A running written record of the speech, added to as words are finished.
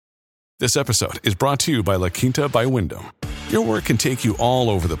This episode is brought to you by La Quinta by Wyndham. Your work can take you all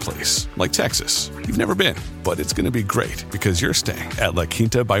over the place, like Texas. You've never been, but it's going to be great because you're staying at La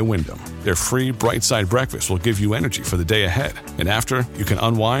Quinta by Wyndham. Their free Bright Side breakfast will give you energy for the day ahead. And after, you can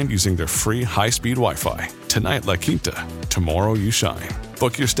unwind using their free high-speed Wi-Fi. Tonight, La Quinta. Tomorrow, you shine.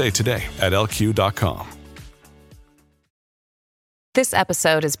 Book your stay today at LQ.com. This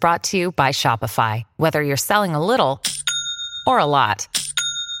episode is brought to you by Shopify. Whether you're selling a little or a lot,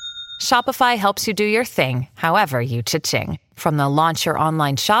 Shopify helps you do your thing, however you cha-ching. From the launch your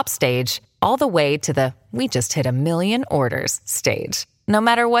online shop stage, all the way to the we just hit 1 million orders stage. No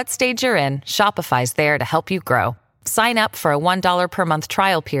matter what stage you're in, Shopify's there to help you grow. Sign up for a $1 per month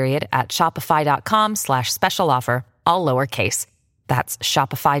trial period at shopify.com/special offer, all lowercase. That's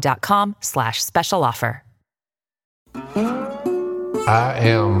shopify.com/special offer. I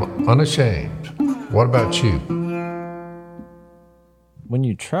am unashamed. What about you? When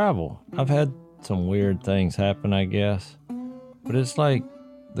you travel, I've had some weird things happen, I guess. But it's like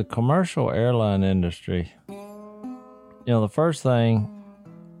the commercial airline industry. You know, the first thing,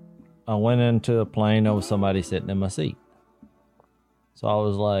 I went into a plane, there was somebody sitting in my seat. So I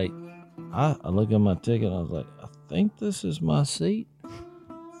was like, I look at my ticket, I was like, I think this is my seat.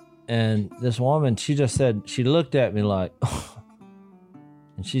 And this woman, she just said, she looked at me like,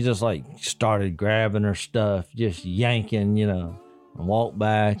 and she just like started grabbing her stuff, just yanking, you know, and walked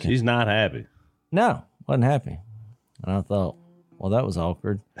back. She's not happy. No, wasn't happy. And I thought, well, that was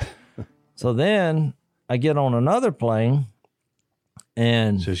awkward. So then I get on another plane,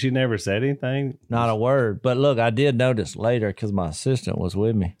 and So she never said anything? not a word. But look, I did notice later because my assistant was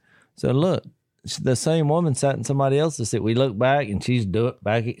with me. So look, the same woman sat in somebody else's seat. We looked back, and she's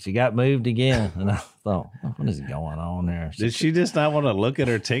back. She got moved again, and I thought, what is going on there? Did she just not want to look at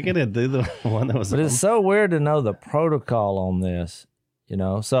her ticket and do the one that was But it's so weird to know the protocol on this, you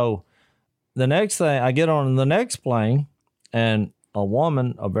know. So the next thing, I get on the next plane, and a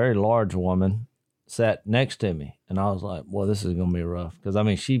woman, a very large woman, sat next to me. And I was like, well, this is going to be rough. Because, I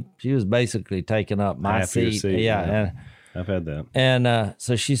mean, she was basically taking up my Half your seat. seat, Yeah. yeah. I've had that. And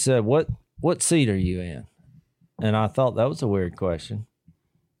so she said, what seat are you in? And I thought that was a weird question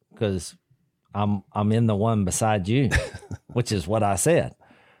because I'm in the one beside you, which is what I said.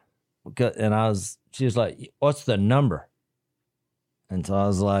 And she was like, what's the number? And so I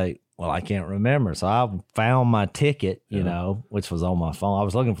was like, well, I can't remember. So I found my ticket, you know, which was on my phone. I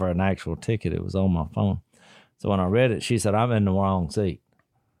was looking for an actual ticket. It was on my phone. So when I read it, she said, I'm in the wrong seat.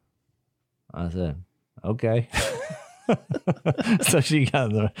 I said, okay. So she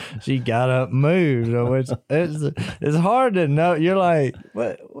got up, moved, which it's hard to know. You're like,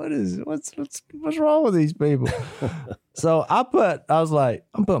 what's wrong with these people? So I was like,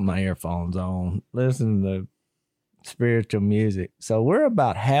 I'm putting my earphones on, listening to spiritual music. So we're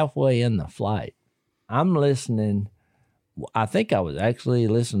about halfway in the flight. I'm listening. I think I was actually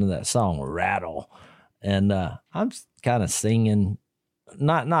listening to that song Rattle, and I'm kind of singing,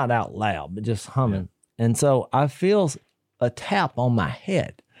 not out loud, but just humming. Yeah. And so I feel a tap on my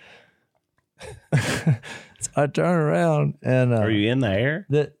head. So I turn around and are you in the air?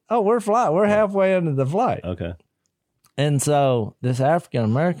 We're halfway into the flight. Okay. And so this African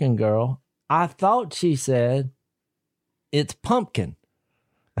American girl, I thought she said, it's pumpkin.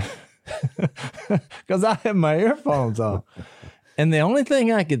 Because I had my earphones on. And the only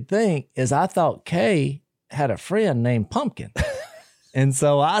thing I could think is I thought Kay had a friend named Pumpkin. And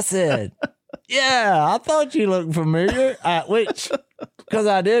so I said, yeah, I thought you looked familiar. Because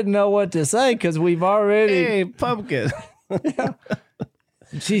I didn't know what to say because we've already. Hey, Pumpkin. Yeah.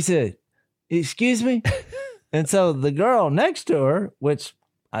 She said, excuse me? And so the girl next to her, which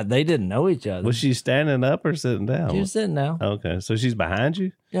they didn't know each other. Was she standing up or sitting down? She was sitting down. Okay. So she's behind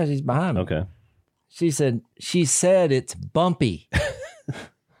you? Yeah, she's behind me. Okay. She said it's bumpy.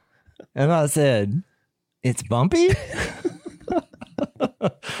 And I said, it's bumpy?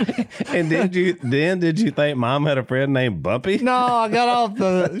 And did you think Mom had a friend named Bumpy? No, I got off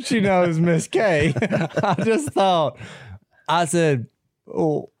she knows Miss K. I just thought, I said,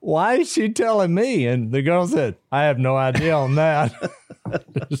 oh, why is she telling me? And the girl said, I have no idea on that.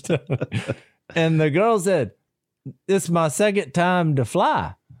 And the girl said, it's my second time to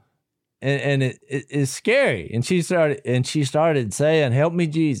fly. And it's scary. And she started saying, help me,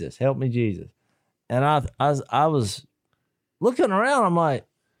 Jesus, help me, Jesus. And I was looking around, I'm like,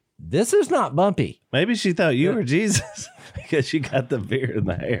 this is not bumpy. Maybe she thought you were Jesus because she got the beard in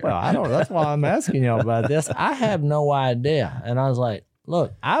the hair. Well, I don't know. That's why I'm asking y'all about this. I have no idea. And I was like,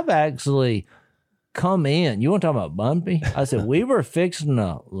 look, I've actually come in. You want to talk about bumpy? I said, we were fixing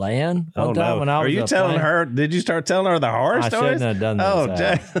to land one time when I was Are you telling her? Did you start telling her the horror I stories? shouldn't have done that. Oh,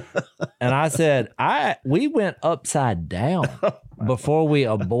 Jay. And I said, we went upside down before we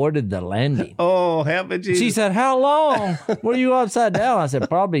aborted the landing. Oh, help me, Jesus. She said, how long were you upside down? I said,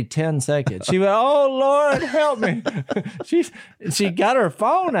 probably 10 seconds. She went, oh, Lord, help me. She got her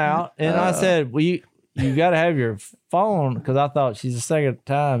phone out, and I said, well, you got to have your phone, because I thought she's the second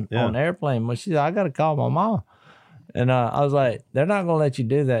time on airplane. But she said, I got to call my mom. And I was like, they're not going to let you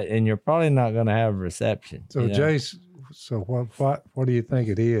do that, and you're probably not going to have reception. So, Jace, what do you think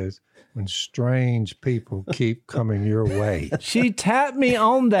it is when strange people keep coming your way? She tapped me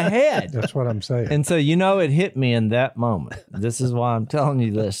on the head. That's what I'm saying. And so, it hit me in that moment. This is why I'm telling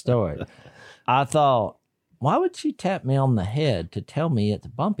you this story. I thought, why would she tap me on the head to tell me it's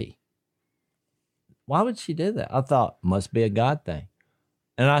bumpy? Why would she do that? I thought, must be a God thing.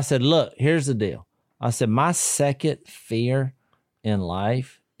 And I said, look, here's the deal. I said, my second fear in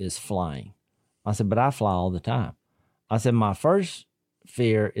life is flying. I said, but I fly all the time. I said, my first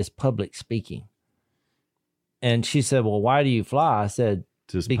fear is public speaking. And she said, well, why do you fly? I said,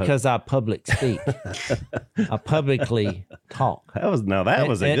 because I public speak. I publicly talk. That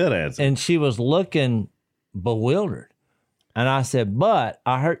was a good answer. And she was looking bewildered. And I said, but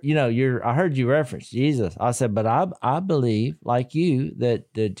I heard, I heard you reference Jesus. I said, but I believe, like you,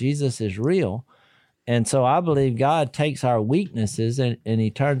 that Jesus is real. And so I believe God takes our weaknesses and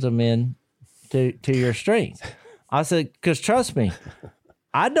he turns them in to your strength. I said, because trust me,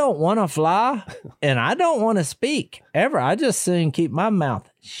 I don't want to fly and I don't want to speak ever. I just soon keep my mouth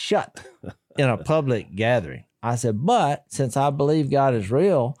shut in a public gathering. I said, but since I believe God is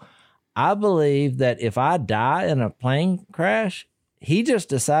real, I believe that if I die in a plane crash, he just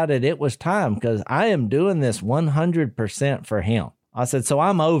decided it was time, because I am doing this 100% for him. I said, so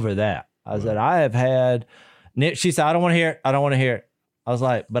I'm over that. I said, I have had, she said, I don't want to hear it. I don't want to hear it. I was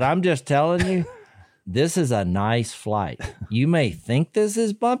like, but I'm just telling you, this is a nice flight. You may think this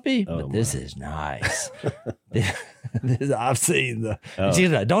is bumpy, but this is nice. I've seen the. She's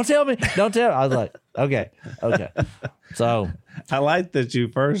like, don't tell me. Don't tell me. I was like, okay. So I like that you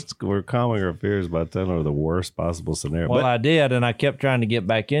first were calming her fears by telling her the worst possible scenario. Well, I did, and I kept trying to get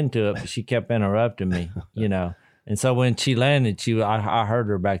back into it, but she kept interrupting me, And so when she landed, I heard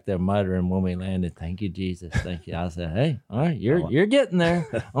her back there muttering when we landed, "Thank you, Jesus, thank you." I said, "Hey, all right, you're getting there.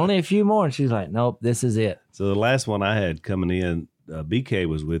 Only a few more." And she's like, "Nope, this is it." So the last one I had coming in, BK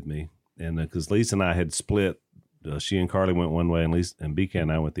was with me, and because Lisa and I had split, she and Carly went one way, and Lisa and BK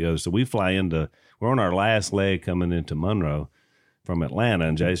and I went the other. So we fly we're on our last leg coming into Monroe from Atlanta,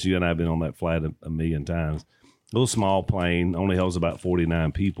 and Jason, you and I have been on that flight a million times. A little small plane, only holds about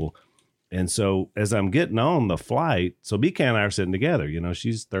 49 people. And so as I'm getting on the flight, so BK and I are sitting together,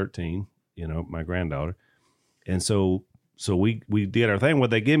 she's 13, my granddaughter. And so we did our thing. Well,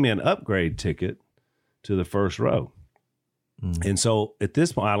 they gave me an upgrade ticket to the first row. Mm. And so at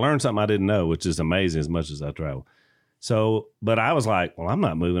this point, I learned something I didn't know, which is amazing as much as I travel. So, but I was like, well, I'm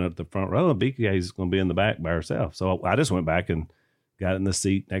not moving up the front row, and BK is going to be in the back by herself. So I just went back and got in the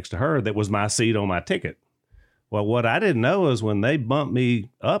seat next to her. That was my seat on my ticket. Well, what I didn't know is when they bumped me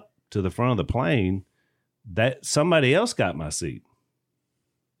up to the front of the plane, that somebody else got my seat.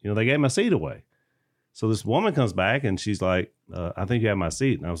 They gave my seat away. So this woman comes back and she's like, I think you have my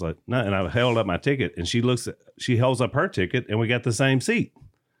seat. And I was like, no. And I held up my ticket, and she holds up her ticket, and we got the same seat.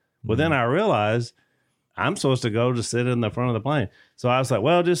 Well, then I realized I'm supposed to go to sit in the front of the plane. So I was like,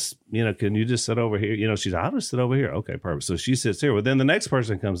 well, just, can you just sit over here? She's like, I'll just sit over here. Okay, perfect. So she sits here. Well, then the next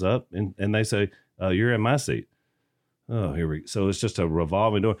person comes up and they say, you're in my seat. Oh, here we go. So it's just a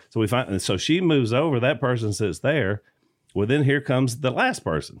revolving door. So so she moves over. That person sits there. Well, then here comes the last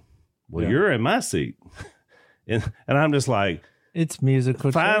person. Well, you're in my seat. and I'm just like, it's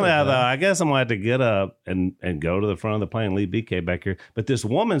musical. Finally, I thought, I guess I'm going to have to get up and go to the front of the plane and leave BK back here. But this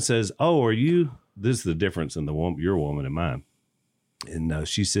woman says, oh, this is the difference in your woman and mine. And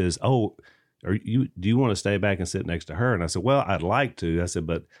she says, oh, do you want to stay back and sit next to her? And I said, well, I'd like to. I said,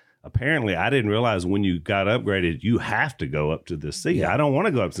 but apparently I didn't realize when you got upgraded, you have to go up to this seat. Yeah. I don't want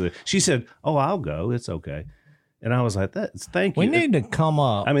to go up to She said, oh, I'll go. It's okay. And I was like, thank you. We need to come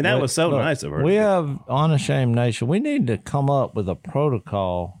up. I mean, that was so nice of her. We have Unashamed Nation. We need to come up with a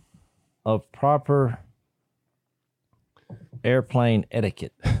protocol of proper airplane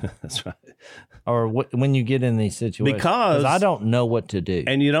etiquette. That's right. Or when you get in these situations. Because I don't know what to do.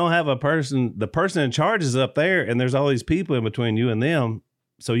 And you don't have the person in charge is up there, and there's all these people in between you and them.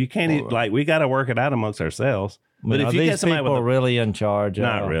 So you can't, we got to work it out amongst ourselves. But if you get somebody people really in charge,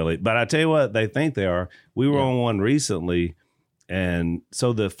 not really. But I tell you what, they think they are. We were on one recently, And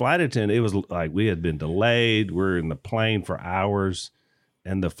so the flight attendant, it was like we had been delayed. We're in the plane for hours.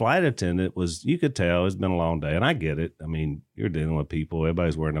 And the flight attendant was, you could tell it's been a long day. And I get it. I mean, you're dealing with people.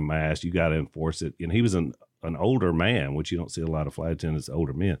 Everybody's wearing a mask. You got to enforce it. And he was an older man, which you don't see a lot of flight attendants,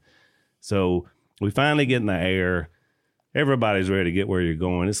 older men. So we finally get in the air. Everybody's ready to get where you're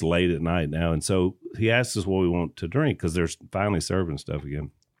going. It's late at night now. And so he asked us what we want to drink because they're finally serving stuff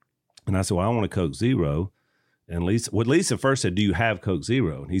again. And I said, well, I want a Coke Zero. And Lisa first said, do you have Coke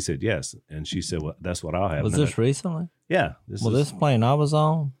Zero? And he said, yes. And she said, well, that's what I'll have. Was this recently? Yeah. This plane I was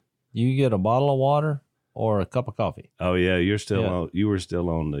on, you get a bottle of water or a cup of coffee. Oh, yeah. You were still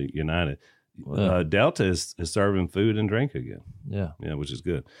on the United. Yeah. Delta is serving food and drink again. Yeah. Yeah, which is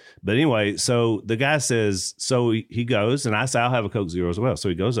good. But anyway, so the guy says, so he goes, and I say, I'll have a Coke Zero as well. So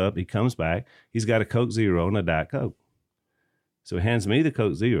he goes up, he comes back, he's got a Coke Zero and a Diet Coke. So he hands me the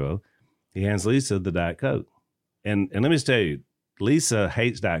Coke Zero, he hands Lisa the Diet Coke. And let me just tell you, Lisa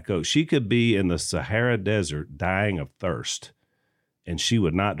hates Diet Coke. She could be in the Sahara Desert dying of thirst, and she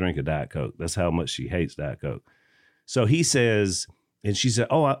would not drink a Diet Coke. That's how much she hates Diet Coke. So he says, and she said,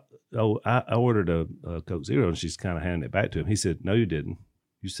 I ordered a Coke Zero, and she's kind of handing it back to him. He said, no, you didn't.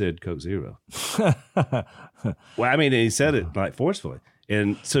 You said Coke Zero. Well, I mean, he said it like forcefully.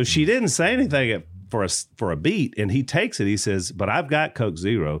 And so she didn't say anything for a beat, and he takes it. He says, but I've got Coke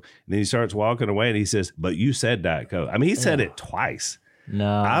Zero. And then he starts walking away, and he says, but you said Diet Coke. I mean, he said it twice. No.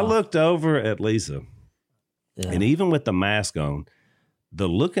 I looked over at Lisa, and even with the mask on, the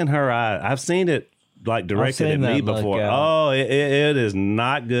look in her eye, I've seen it like directed at me before. Oh, it is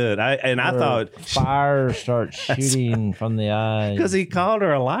not good. I thought fire starts shooting from the eyes because he called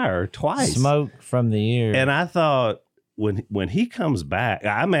her a liar twice. Smoke from the ear. And I thought when he comes back,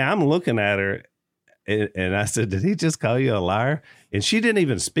 I mean, I'm looking at her and I said, did he just call you a liar? And she didn't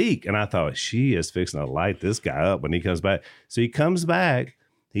even speak. And I thought, she is fixing to light this guy up when he comes back. So he comes back,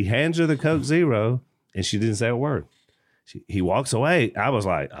 he hands her the Coke Zero, and she didn't say a word. He walks away. I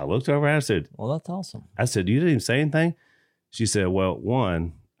looked over and I said, well, that's awesome. I said, you didn't even say anything? She said, well,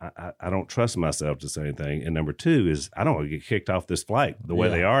 one, I don't trust myself to say anything. And number two is I don't want to get kicked off this flight the way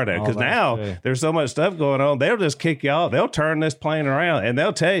they are now. Because now there's so much stuff going on. They'll just kick you off. They'll turn this plane around and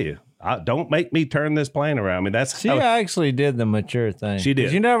they'll tell you, don't make me turn this plane around. I mean, she actually did the mature thing. She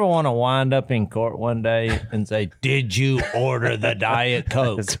did. You never want to wind up in court one day and say, did you order the Diet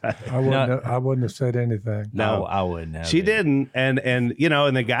Coke? Right. I wouldn't have said anything. No, I wouldn't have. She didn't. And and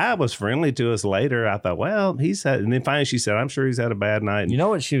the guy was friendly to us later. I thought, well, and then finally she said, I'm sure he's had a bad night. You know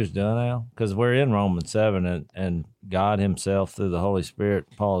what she was doing, Al? Because we're in Romans 7 and God himself through the Holy Spirit,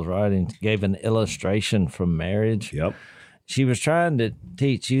 Paul's writing, gave an illustration from marriage. Yep. She was trying to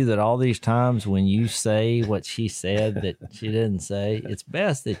teach you that all these times when you say what she said that she didn't say, it's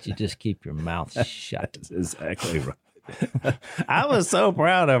best that you just keep your mouth shut. That's exactly right. I was so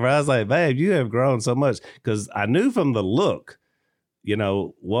proud of her. I was like, babe, you have grown so much. Because I knew from the look,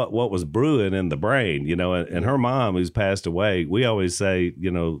 what was brewing in the brain, and her mom who's passed away, we always say,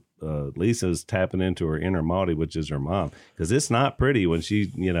 Lisa's tapping into her inner Maudie, which is her mom, because it's not pretty when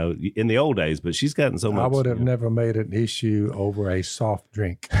she, in the old days, but she's gotten so much. I would have never made an issue over a soft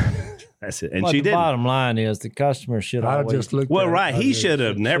drink. That's it. And but she didn't. The bottom line is the customer should always. Just looked well, right. He should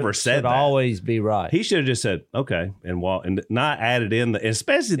have never said should that. Always be right. He should have just said, okay, and walk, and not added in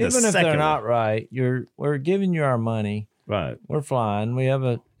especially the even if second they're not one. right. We're giving you our money. Right. We're flying.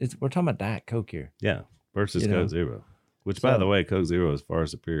 We're talking about Diet Coke here. Yeah. Versus Coke Zero, which by the way, Coke Zero is far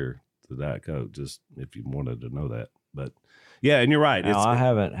superior to Diet Coke, just if you wanted to know that. But yeah, and you're right. I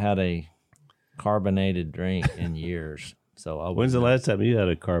haven't had a carbonated drink in years. So when's the last time you had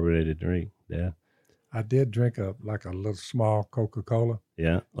a carbonated drink? Yeah. I did drink a little small Coca-Cola.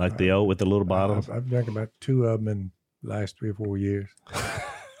 Yeah. Like the old with the little bottles. I've drank about 2 of them in the last 3 or 4 years.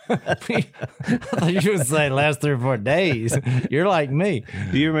 I thought you would say last 3 or 4 days. You're like me.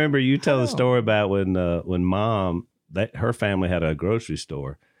 Do you remember you tell the story about when mom, her family had a grocery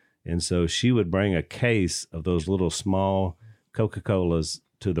store, and so she would bring a case of those little small Coca-Colas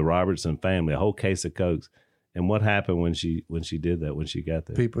to the Robertson family, a whole case of Cokes. And what happened when she did that, when she got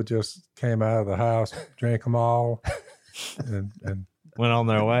there? People just came out of the house, drank them all, and went on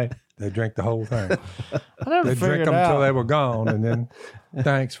their way. They drank the whole thing. I never They drank them until they were gone, and then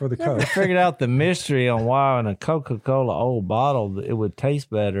thanks for the Coke. I figured out the mystery on why in a Coca-Cola old bottle it would taste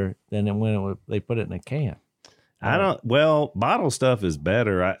better than when they put it in a can. Bottle stuff is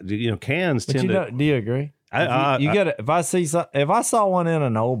better. Cans tend to. Do you agree? If I saw one in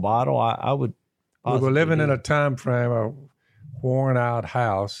an old bottle, I would. We were living in a time frame of worn out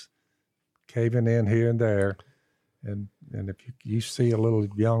house, caving in here and there, and if you see a little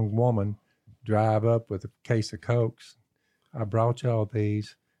young woman drive up with a case of Cokes, I brought y'all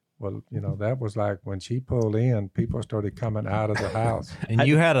these. Well, that was like when she pulled in, people started coming out of the house. And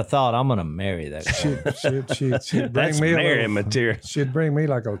you had a thought, I'm going to marry that girl. She'd bring me marrying material. She'd bring me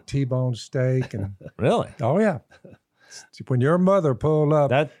like a T-bone steak and Really? oh yeah. When your mother pulled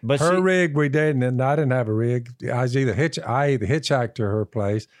up rig, we did, and I didn't have a rig. I either hitchhiked to her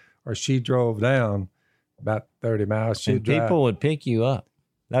place, or she drove down about 30 miles. And people would pick you up.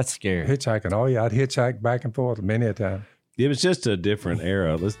 That's scary. Hitchhiking. Oh yeah, I'd hitchhike back and forth many a time. It was just a different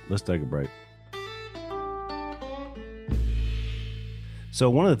era. Let's take a break. So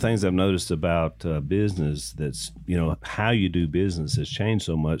one of the things I've noticed about business, that's how you do business has changed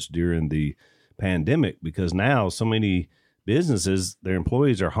so much during the pandemic, because now so many businesses, their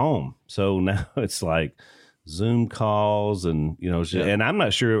employees are home. So now it's like Zoom calls and and I'm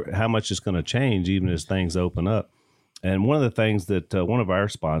not sure how much it's going to change even as things open up. And one of the things that one of our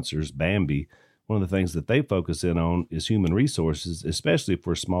sponsors, Bambi, one of the things that they focus in on is human resources, especially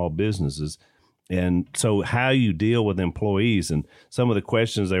for small businesses. And so how you deal with employees, and some of the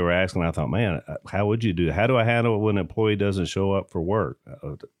questions they were asking, I thought, man, how would you do it? How do I handle it when an employee doesn't show up for work?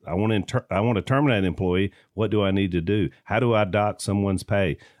 I want to terminate an employee. What do I need to do? How do I dock someone's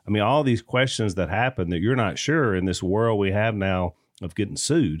pay? I mean, all these questions that happen that you're not sure in this world we have now of getting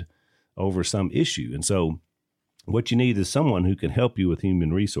sued over some issue. And so what you need is someone who can help you with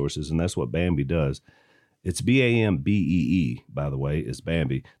human resources, and that's what Bambi does. It's BAMBEE, by the way, is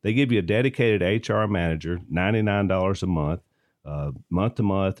Bambi. They give you a dedicated HR manager, $99 a month, month to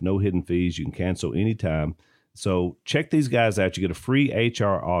month, no hidden fees. You can cancel anytime. So check these guys out. You get a free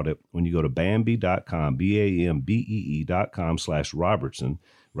HR audit when you go to Bambi.com, BAMBEE.com/Robertson.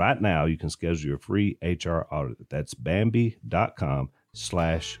 Right now, you can schedule your free HR audit. That's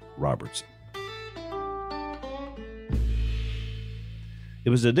Bambi.com/Robertson. It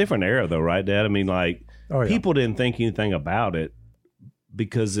was a different era, though, right, Dad? I mean, like, people didn't think anything about it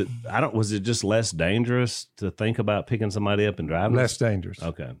because was it just less dangerous to think about picking somebody up and driving? Less dangerous.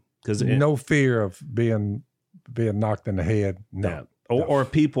 Okay. Because no fear of being knocked in the head. No. Yeah. Or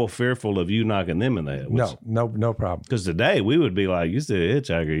people fearful of you knocking them in the head. No problem. Because today we would be like, you said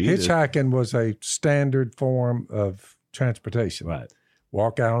hitchhiker. Hitchhiking was a standard form of transportation. Right.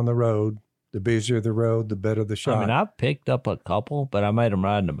 Walk out on the road. The busier the road, the better the shot. I mean, I picked up a couple, but I made them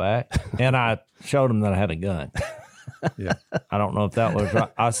ride in the back, and I showed them that I had a gun. Yeah. I don't know if that was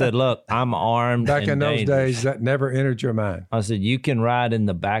right. I said, look, I'm armed. Back in those days, that never entered your mind. I said, you can ride in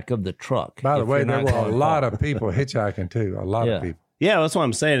the back of the truck. By the way, there were a lot of people hitchhiking, too. A lot of people. Yeah, that's what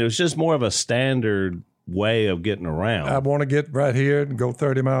I'm saying. It was just more of a standard way of getting around. I want to get right here and go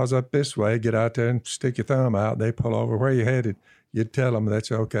 30 miles up this way, get out there and stick your thumb out. They pull over. Where you headed? You'd tell them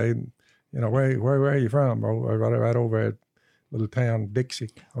that's okay. Where are you from? Right over at little town Dixie.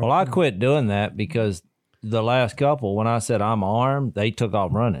 Well, I quit doing that because the last couple, when I said I'm armed, they took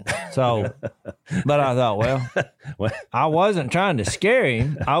off running. So, but I thought, well, I wasn't trying to scare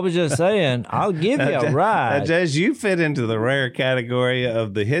him. I was just saying, I'll give you a ride. Judge, you fit into the rare category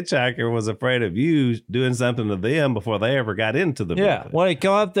of the hitchhiker was afraid of you doing something to them before they ever got into the vehicle. Yeah. When he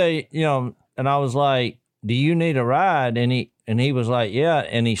come up there, and I was like, do you need a ride? And he was like, yeah.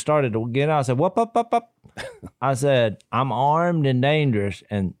 And he started to get out. I said, whoop, up, up, up. I said, I'm armed and dangerous.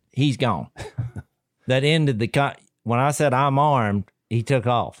 And he's gone. That ended when I said I'm armed, he took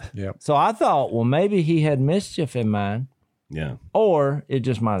off. Yep. So I thought, well, maybe he had mischief in mind. Yeah. Or it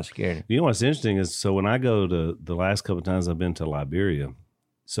just might have scared him. You know what's interesting is, so when I go to the last couple of times I've been to Liberia,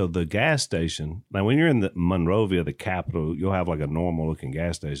 so the gas station, now when you're in the Monrovia, the capital, you'll have like a normal looking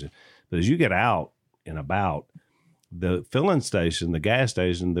gas station. But as you get out and about, the filling station, the gas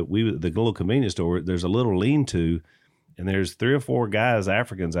station the little convenience store, there's a little lean-to, and there's 3 or 4 guys,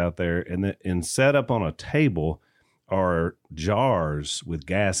 Africans out there, and set up on a table are jars with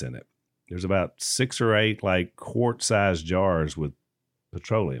gas in it. There's about 6 or 8 like quart-sized jars with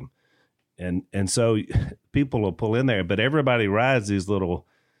petroleum, and so people will pull in there, but everybody rides these little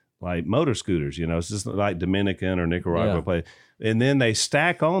like motor scooters. It's just like Dominican or Nicaragua place, and then they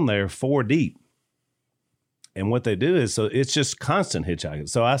stack on there 4 deep. And what they do is, so it's just constant hitchhiking.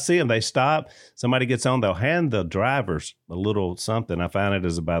 So I see them, they stop, somebody gets on, they'll hand the drivers a little something. I find it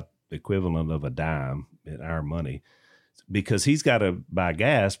is about the equivalent of a dime in our money, because he's got to buy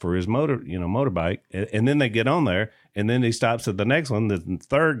gas for his motorbike. And then they get on there, and then he stops at the next one. The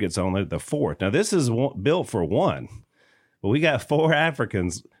third gets on there, the fourth. Now this is built for one, but we got 4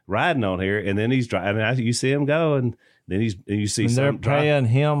 Africans riding on here, and then he's driving. You see him go, and then you see and they're paying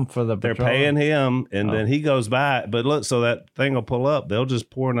him for the petroleum. They're paying him, and then he goes by. But look, so that thing will pull up. They'll just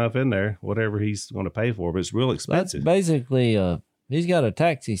pour enough in there, whatever he's going to pay for. But it's real expensive. That's basically a He's got a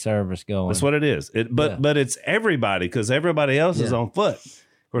taxi service going. That's what it is. But it's everybody because everybody else is on foot.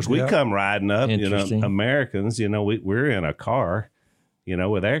 Of course, we come riding up. Americans. We're in a car,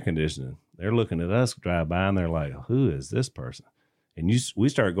 with air conditioning. They're looking at us drive by and they're like, "Who is this person?" And we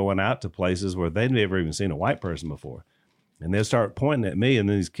start going out to places where they've never even seen a white person before, and they'll start pointing at me, and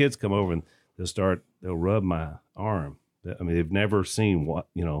then these kids come over and they'll rub my arm. I mean, they've never seen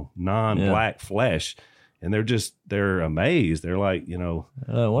non-black flesh. And they're amazed. They're like,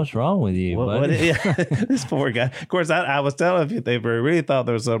 what's wrong with you, buddy? This poor guy. Of course, I was telling you, if they really thought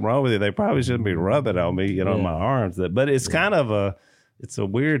there was something wrong with you, they probably shouldn't be rubbing on me, my arms. But it's kind of it's a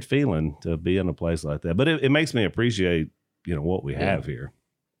weird feeling to be in a place like that. But it makes me appreciate, what we have here,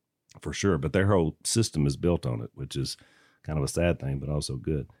 for sure. But their whole system is built on it, which is kind of a sad thing, but also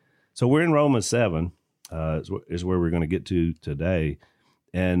good. So we're in Romans 7, is where we're going to get to today.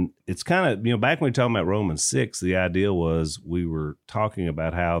 And it's kind of, back when we were talking about Romans 6, the idea was we were talking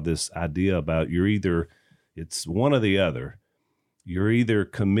about how this idea about it's one or the other. You're either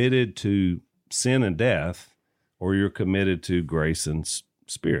committed to sin and death or you're committed to grace and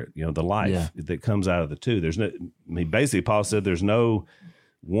spirit, the life that comes out of the two. Basically, Paul said there's no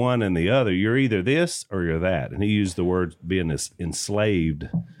one and the other. You're either this or you're that. And he used the word being enslaved.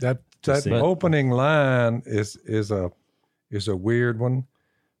 That opening line is a weird one.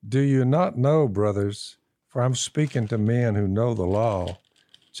 Do you not know, brothers, for I'm speaking to men who know the law.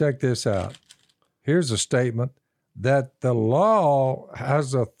 Check this out. Here's a statement that the law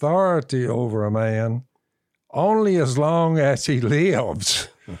has authority over a man only as long as he lives.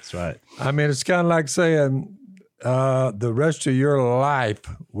 That's right. I mean, it's kind of like saying the rest of your life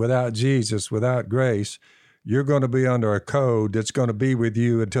without Jesus, without grace, you're going to be under a code that's going to be with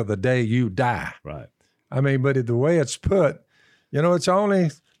you until the day you die. Right. I mean, but the way it's put, it's only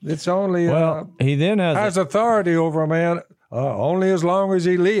he then has authority over a man only as long as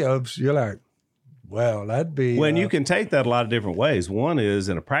he lives. You're like, well, that'd be... When you can take that a lot of different ways. One is,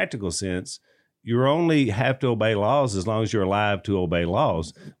 in a practical sense, you only have to obey laws as long as you're alive to obey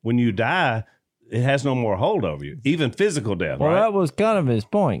laws. When you die, it has no more hold over you, even physical death, well, right? That was kind of his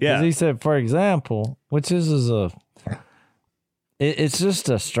point. Because he said, for example, which is it's just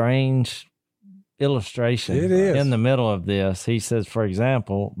a strange illustration. It is. In the middle of this. He says, for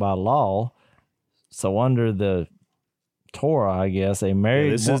example, by law, so under the Torah, I guess, a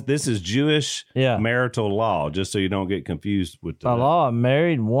married... This is Jewish marital law, just so you don't get confused with by law, a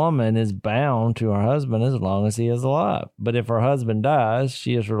married woman is bound to her husband as long as he is alive. But if her husband dies,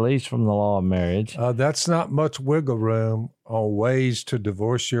 she is released from the law of marriage. That's not much wiggle room on ways to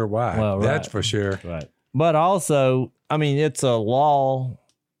divorce your wife. Well, right. That's for sure. Right. But also, I mean, it's a law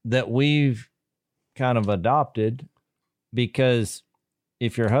that we've kind of adopted because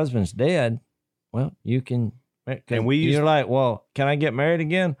if your husband's dead, well, you can... And you're like, well, can I get married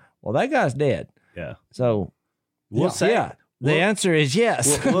again? Well, that guy's dead. Yeah. So the answer is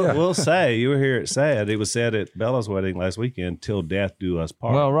yes. We'll say, you were here it said, it was said at Bella's wedding last weekend, till death do us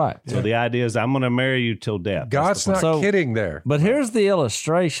part. Well, right. So the idea is I'm going to marry you till death. God's not kidding there. But here's the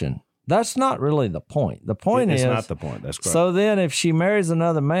illustration. That's not really the point. The point is... It's not the point. That's correct. So then if she marries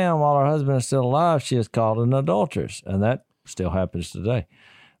another man while her husband is still alive, she is called an adulteress. And that still happens today.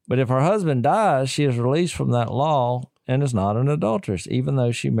 But if her husband dies, she is released from that law and is not an adulteress, even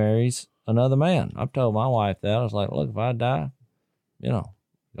though she marries another man. I've told my wife that. I was like, look, if I die, go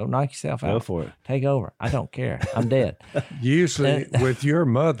knock yourself out. Go for it. Take over. I don't care. I'm dead. Usually with your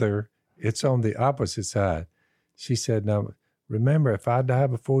mother, it's on the opposite side. She said, now, remember, if I die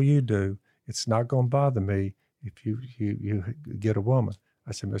before you do, it's not going to bother me if you get a woman.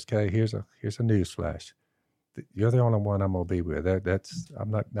 I said, Miss Kay, here's a news flash. You're the only one I'm gonna be with.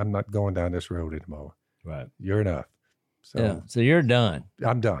 I'm not going down this road anymore. Right. You're enough. So you're done.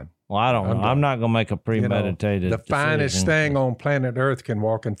 I'm done. Well, I don't know. I'm not gonna make a premeditated. The finest thing on planet Earth can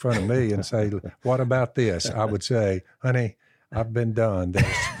walk in front of me and say, "What about this?" I would say, "Honey, I've been done.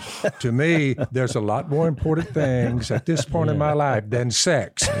 To me, there's a lot more important things at this point in my life than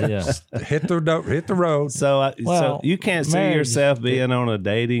sex. Yeah. Hit the road." So you can't see yourself being on a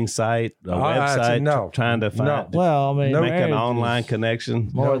dating site, a website, trying to find. No. Well, I mean, make an online connection.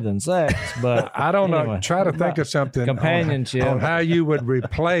 More than sex, but I don't know. Try to think of something companionship on how you would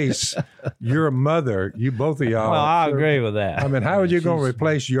replace your mother. You both of y'all. Well, I agree with that. I mean, how are you going to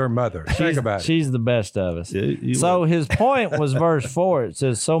replace your mother? Think about it. She's the best of us. So his point was verse 4. It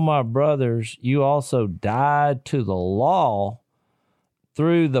says, "So my brothers, you also died to the law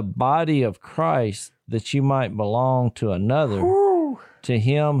through the body of Christ, that you might belong to another, to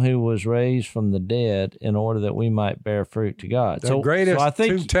him who was raised from the dead in order that we might bear fruit to God. The greatest I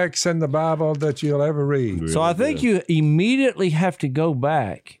think, two texts in the Bible that you'll ever read. So I think you immediately have to go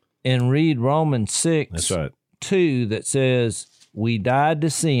back and read Romans 6, That's right. 2, that says we died to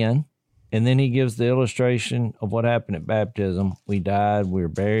sin. And then he gives the illustration of what happened at baptism. We died, we were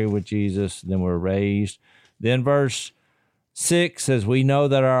buried with Jesus, then we're raised. Then verse 6 says we know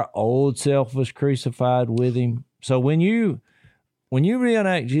that our old self was crucified with him. So when you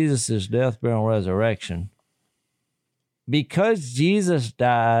reenact Jesus' death, burial, and resurrection, because Jesus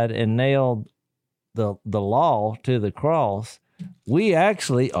died and nailed the law to the cross, we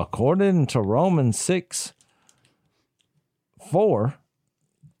actually, according to Romans 6:4,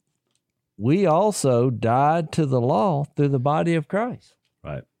 we also died to the law through the body of Christ.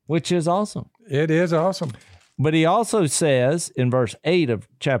 Right. Which is awesome. It is awesome. But he also says in verse 8 of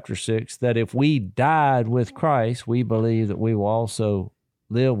chapter 6 that if we died with Christ, we believe that we will also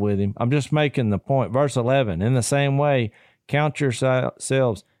live with him. I'm just making the point. Verse 11, in the same way, count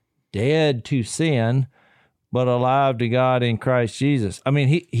yourselves dead to sin, but alive to God in Christ Jesus. I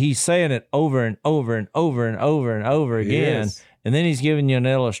mean, he's saying it over and over and over and over and over again. Yes. And then he's giving you an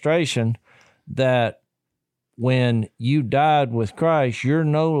illustration that when you died with Christ, you're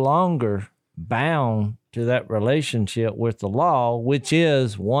no longer bound to that relationship with the law, which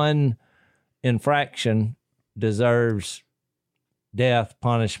is one infraction deserves death,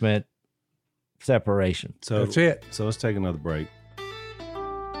 punishment, separation. So That's it. So let's take another break.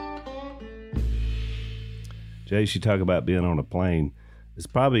 Jace, you talk about being on a plane. It's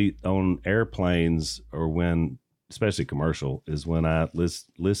probably on airplanes or when, especially commercial, is when I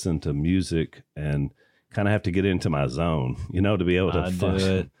listen to music and kind of have to get into my zone, to be able to I function.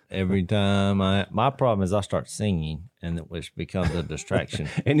 do it every time. My problem is I start singing, and which becomes a distraction.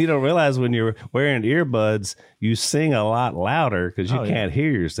 And you don't realize when you're wearing earbuds, you sing a lot louder because you can't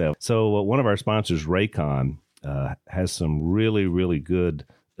hear yourself. So one of our sponsors, Raycon, has some really, really good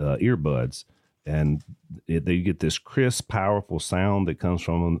earbuds. And they get this crisp, powerful sound that comes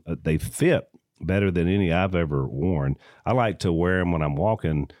from them. They fit better than any I've ever worn. I like to wear them when I'm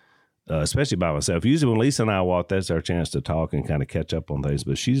walking, especially by myself. Usually when Lisa and I walk, that's our chance to talk and kind of catch up on things.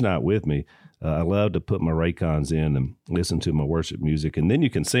 But she's not with me. I love to put my Raycons in and listen to my worship music. And then you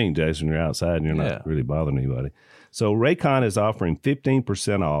can sing, Jason, when you're outside and you're not really bothering anybody. So Raycon is offering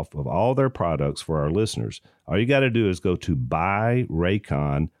 15% off of all their products for our listeners. All you got to do is go to Buy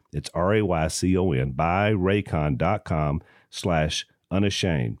Raycon. It's RAYCON,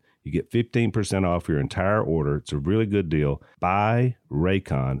 buyraycon.com/unashamed. You get 15% off your entire order. It's a really good deal.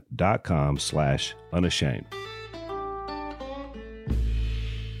 Buyraycon.com/unashamed.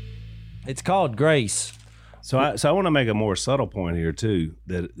 It's called grace. So I want to make a more subtle point here too,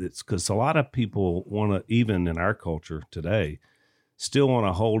 that it's because a lot of people want to, even in our culture today, still want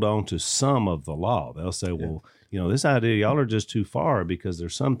to hold on to some of the law. They'll say, well, this idea, y'all are just too far because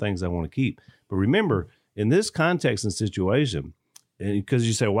there's some things I want to keep. But remember, in this context and situation, and because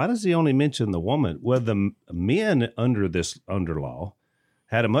you say, why does he only mention the woman? Well, the men under law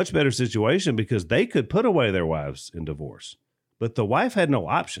had a much better situation because they could put away their wives in divorce, but the wife had no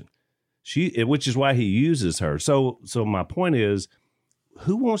option. Which is why he uses her. So my point is,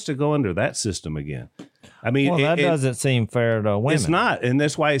 who wants to go under that system again? I mean, that doesn't seem fair to women. It's not, and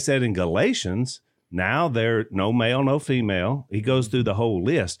that's why he said in Galatians, now there no male, no female. He goes through the whole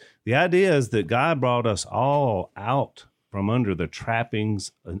list. The idea is that God brought us all out from under the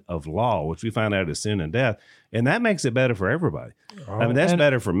trappings of law, which we find out is sin and death, and that makes it better for everybody. I mean, that's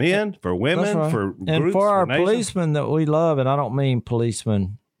better for men, for women, right. for groups, and for our nations. policemen that we love. And I don't mean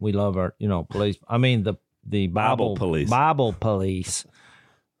policemen. We love our, police. I mean the Bible police. Bible police.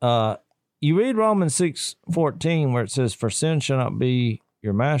 You read Romans 6:14 where it says, "For sin shall not be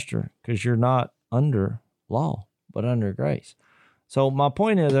your master, because you're not under law, but under grace." So my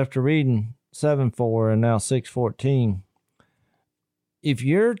point is, after reading 7:4 and now 6:14, if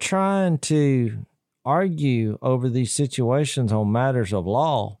you're trying to argue over these situations on matters of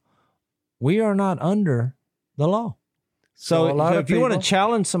law, we are not under the law. So if you want to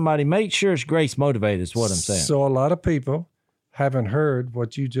challenge somebody, make sure it's grace motivated is what I'm saying. So a lot of people haven't heard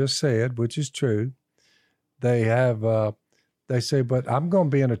what you just said, which is true. They have, they say, but I'm going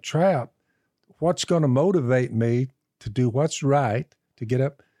to be in a trap. What's going to motivate me to do what's right, to get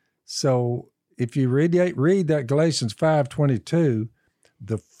up? So if you read that Galatians 5:22,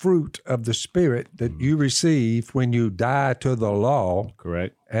 the fruit of the Spirit that you receive when you die to the law,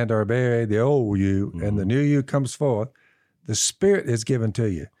 correct, and are buried, the old you, and the new you comes forth, the Spirit is given to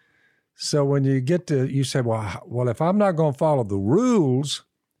you. So when you get to, you say, well, if I'm not going to follow the rules,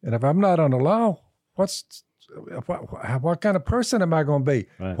 and if I'm not on the law, what kind of person am I going to be?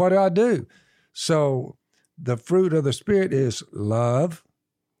 Right. What do I do? So the fruit of the Spirit is love,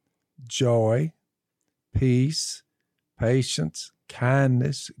 joy, peace, patience,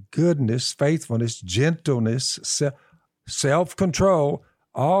 kindness, goodness, faithfulness, gentleness, self-control,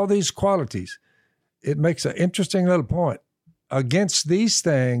 all these qualities. It makes an interesting little point. Against these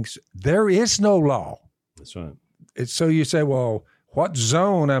things, there is no law. That's right. So you say, well, what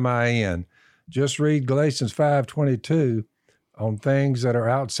zone am I in? Just read Galatians 5:22 on things that are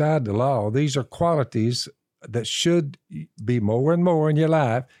outside the law. These are qualities that should be more and more in your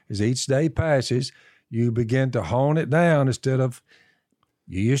life. As each day passes, you begin to hone it down instead of,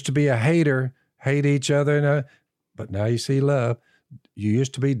 you used to be a hater, hate each other, but now you see love. You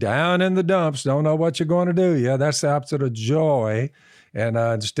used to be down in the dumps, don't know what you're going to do. Yeah, that's the opposite of joy. And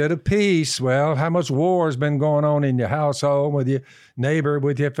instead of peace, well, how much war has been going on in your household, with your neighbor,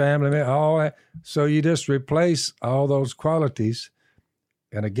 with your family, all that. So you just replace all those qualities.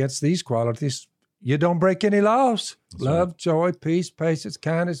 And against these qualities, you don't break any laws. That's love, right. Joy, peace, patience,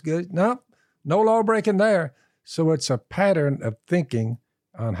 kindness, good. No law breaking there. So it's a pattern of thinking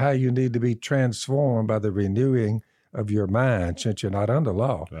on how you need to be transformed by the renewing of your mind, since you're not under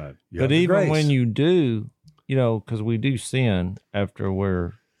law. Right. But even when you do, because we do sin after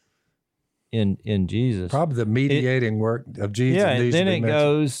we're in Jesus. Probably the mediating work of Jesus. Yeah, and then it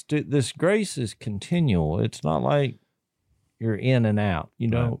goes to, this grace is continual. It's not like you're in and out. You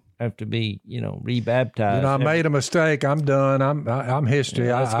don't have to be, rebaptized. I made a mistake. I'm done. I'm history.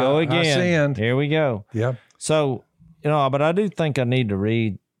 Yeah, let's go again. I sinned. Here we go. Yep. So, but I do think I need to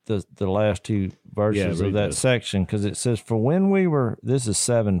read the last two verses of that section, because it says, for when we were, this is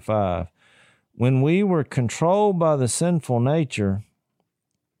 7:5, when we were controlled by the sinful nature,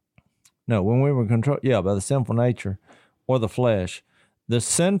 by the sinful nature or the flesh, the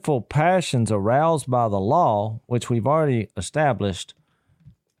sinful passions aroused by the law, which we've already established,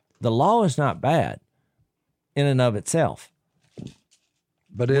 the law is not bad in and of itself.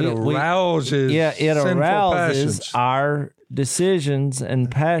 But it arouses arouses our decisions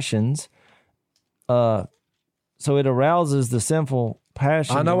and passions. So it arouses the sinful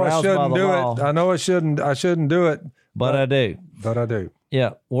passion. I know I shouldn't do it. I know I shouldn't do it. But I do. But I do.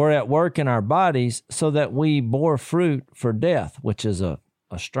 Yeah. We're at work in our bodies so that we bore fruit for death, which is a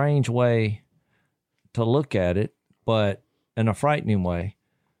strange way to look at it, but in a frightening way.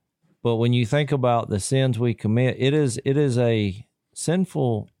 But when you think about the sins we commit, it is a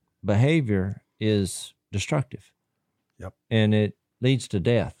sinful behavior is destructive. Yep. And it leads to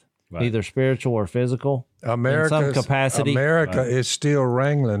death, either spiritual or physical. In some capacity. America is still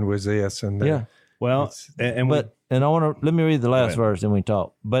wrangling with this, and well, let me read the last verse, and we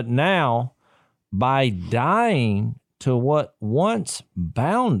talk. But now, by dying to what once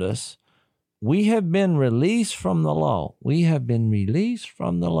bound us, we have been released from the law. We have been released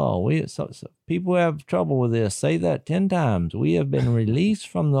from the law. So people have trouble with this. Say that 10 times. We have been released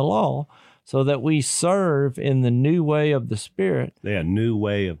from the law, so that we serve in the new way of the Spirit. Yeah, new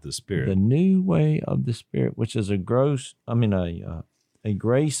way of the Spirit. The new way of the Spirit, which is a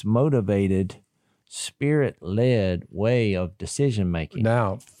grace-motivated, Spirit-led way of decision-making.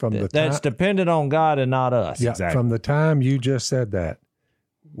 Now, that's dependent on God and not us. Yeah, exactly. From the time you just said that,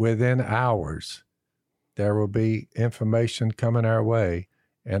 within hours, there will be information coming our way,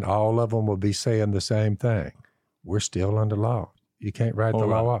 and all of them will be saying the same thing. We're still under law. You can't write the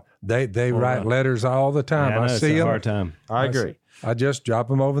law off. They write letters all the time. Yeah, I see them. Hard time. I agree. I just drop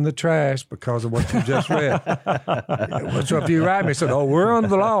them over in the trash because of what you just read. So if you write me, said, we're under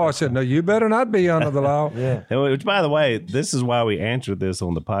the law. I said, no, you better not be under the law. Yeah. Which, by the way, this is why we answered this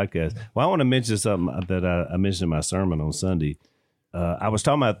on the podcast. Well, I want to mention something that I mentioned in my sermon on Sunday. I was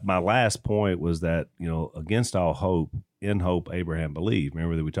talking about, my last point was that, against all hope, in hope, Abraham believed.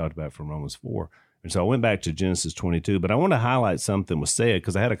 Remember that we talked about from Romans 4. And so I went back to Genesis 22, but I want to highlight something was said,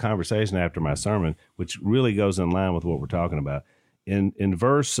 because I had a conversation after my sermon, which really goes in line with what we're talking about. In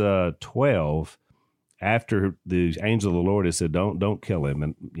verse 12, after the angel of the Lord has said, don't kill him.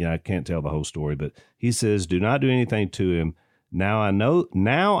 And I can't tell the whole story, but he says, do not do anything to him. Now I know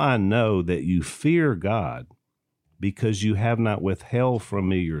that you fear God, because you have not withheld from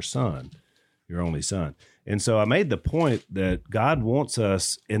me your son, your only son. And so I made the point that God wants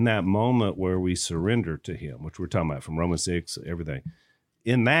us in that moment where we surrender to him, which we're talking about from Romans 6, everything.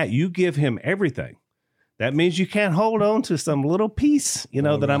 In that, you give him everything. That means you can't hold on to some little piece, that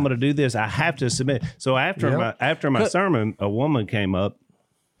I'm going to do this. I have to submit. So after my sermon, a woman came up.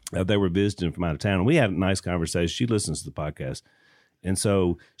 They were visiting from out of town, and we had a nice conversation. She listens to the podcast. And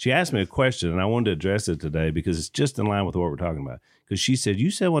so she asked me a question, and I wanted to address it today because it's just in line with what we're talking about. Because she said,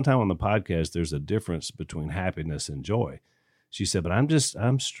 you said one time on the podcast, there's a difference between happiness and joy. She said, but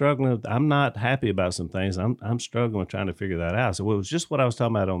I'm struggling. I'm not happy about some things. I'm struggling with trying to figure that out. So it was just what I was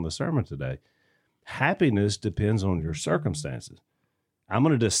talking about on the sermon today. Happiness depends on your circumstances. I'm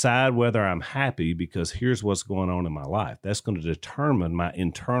going to decide whether I'm happy because here's what's going on in my life. That's going to determine my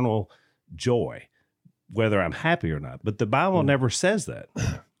internal joy, whether I'm happy or not. But the Bible never says that,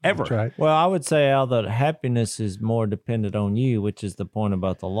 ever. That's right. Well, I would say, Al, that happiness is more dependent on you, which is the point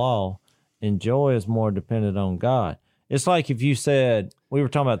about the law, and joy is more dependent on God. It's like if you said, we were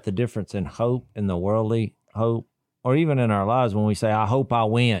talking about the difference in hope and the worldly hope, or even in our lives when we say, I hope I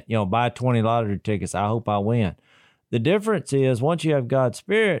win, buy 20 lottery tickets, I hope I win. The difference is once you have God's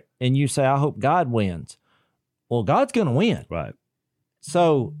Spirit and you say, I hope God wins, well, God's going to win. Right.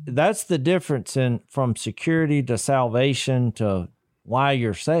 So that's the difference from security to salvation to why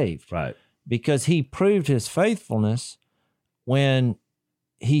you're saved. Right. Because he proved his faithfulness when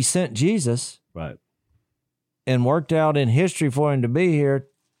he sent Jesus. Right. And worked out in history for him to be here.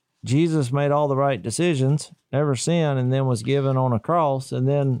 Jesus made all the right decisions, never sinned, and then was given on a cross and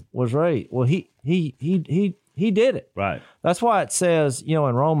then was raised. Well, he did it. Right. That's why it says, in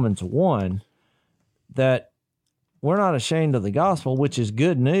Romans 1 that we're not ashamed of the gospel, which is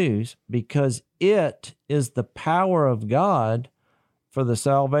good news because it is the power of God for the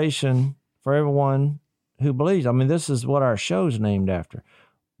salvation for everyone who believes. I mean, this is what our show's named after.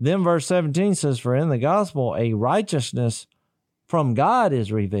 Then verse 17 says, for in the gospel, a righteousness from God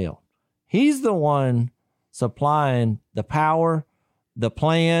is revealed. He's the one supplying the power, the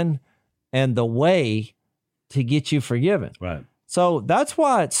plan, and the way to get you forgiven. Right. So that's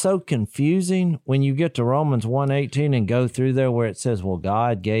why it's so confusing when you get to Romans 1:18 and go through there where it says, well,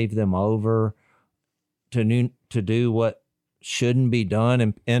 God gave them over to do what shouldn't be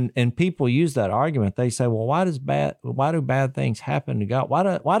done. And people use that argument. They say, well, why do bad things happen to God?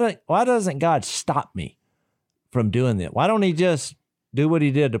 Why doesn't God stop me from doing that? Why don't he just do what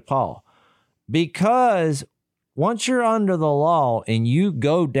he did to Paul? Because once you're under the law and you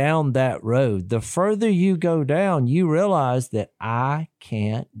go down that road, the further you go down, you realize that I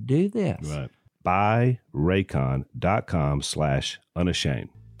can't do this. Right. BuyRaycon.com/unashamed.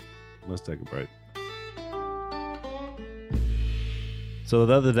 Let's take a break. So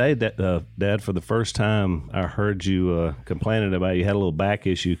the other day, Dad, for the first time, I heard you complaining about you had a little back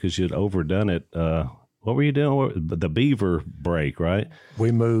issue because you'd overdone it. What were you doing? The beaver break, right?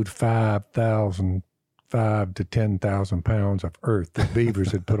 We moved 5,000 to 10,000 pounds of earth that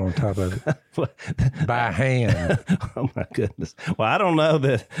beavers had put on top of it by hand. Oh my goodness! Well, I don't know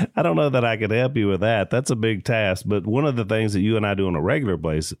that I could help you with that. That's a big task. But one of the things that you and I do on a regular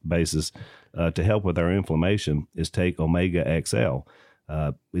basis to help with our inflammation is take Omega XL.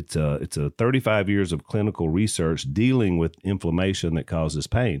 It's a 35 years of clinical research dealing with inflammation that causes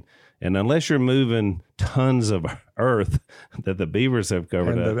pain. And unless you're moving tons of earth that the beavers have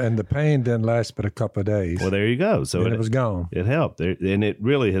covered up. And the pain didn't last but a couple of days. Well, there you go. So it was gone. It helped. And it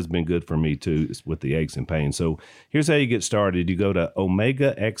really has been good for me, too, with the aches and pains. So here's how you get started. You go to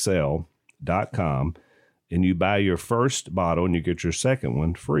OmegaXL.com, and you buy your first bottle, and you get your second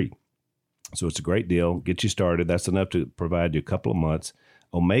one free. So it's a great deal. Get you started. That's enough to provide you a couple of months.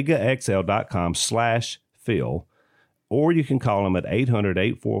 OmegaXL.com/Phil. Or you can call them at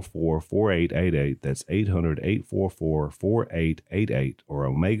 800-844-4888. That's 800-844-4888 or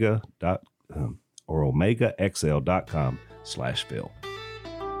OmegaXL.com/Phil.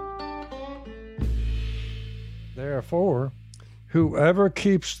 Therefore, whoever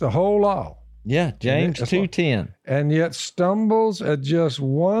keeps the whole law. Yeah, James 2:10. And yet stumbles at just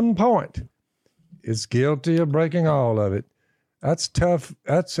one point is guilty of breaking all of it. That's tough.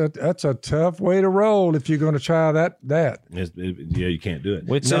 That's a tough way to roll if you're going to try that. Yeah, you can't do it.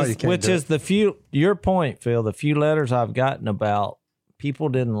 Your point, Phil, the few letters I've gotten about people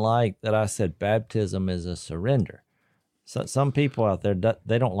didn't like that I said baptism is a surrender. So some people out there,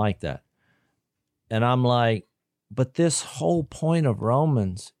 they don't like that. And I'm like, but this whole point of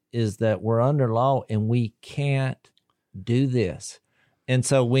Romans is that we're under law and we can't do this. And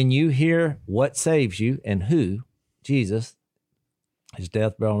so when you hear what saves you and who, Jesus, his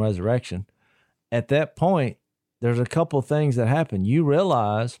death, burial, and resurrection, at that point, there's a couple things that happen. You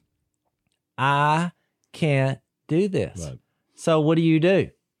realize, I can't do this. Right. So what do?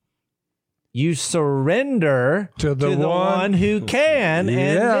 You surrender to the one who can and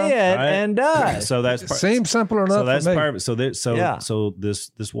did and does. So that's seems simple enough. So that's for me. perfect. So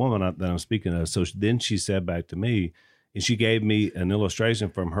this woman that I'm speaking of. So then she said back to me, And she gave me an illustration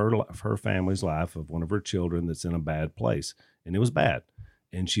from her family's life of one of her children that's in a bad place, and it was bad.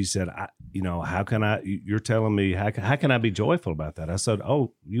 And she said, how can I, you're telling me, how can I be joyful about that? I said,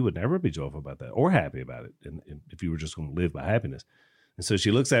 oh, you would never be joyful about that or happy about it, and if you were just going to live by happiness. And so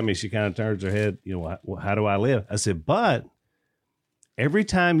she looks at me, she kind of turns her head, how do I live? I said, but every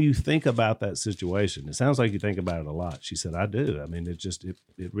time you think about that situation, it sounds like you think about it a lot. She said, I do. I mean,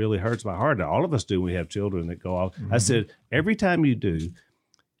 it really hurts my heart. All of us do. We have children that go off. I said, every time you do,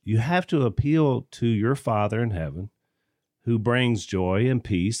 you have to appeal to your Father in heaven, who brings joy and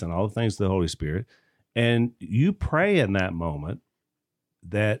peace and all the things of the Holy Spirit. And you pray in that moment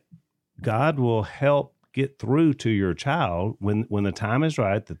that God will help get through to your child when the time is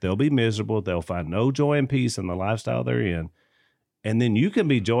right, that they'll be miserable, they'll find no joy and peace in the lifestyle they're in. And then you can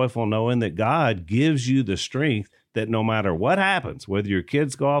be joyful knowing that God gives you the strength that no matter what happens, whether your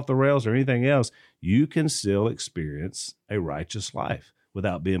kids go off the rails or anything else, you can still experience a righteous life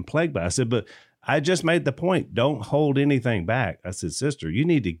without being plagued by it. I said, but I just made the point, don't hold anything back. I said, sister, you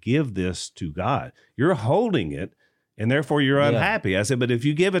need to give this to God. You're holding it, and therefore you're unhappy. I said, but if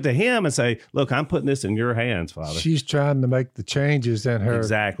you give it to him and say, look, I'm putting this in your hands, Father. She's trying to make the changes in her.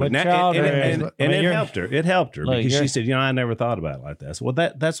 Exactly. But It helped her. It helped her because she said, I never thought about it like that. So,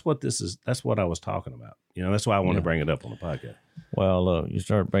 well, that's what this is. That's what I was talking about. That's why I wanted to bring it up on the podcast. Well, look, you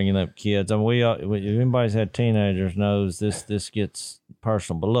start bringing up kids. I mean, if anybody's had teenagers knows this gets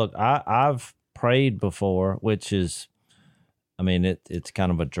personal. But look, I've prayed before, which is, I mean, it's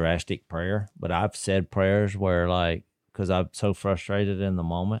kind of a drastic prayer, but I've said prayers where because I'm so frustrated in the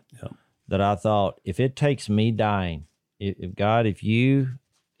moment that I thought, if it takes me dying, if God,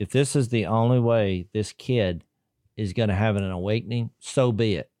 if this is the only way this kid is going to have an awakening, so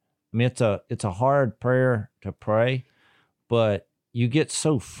be it. I mean, it's a hard prayer to pray, but you get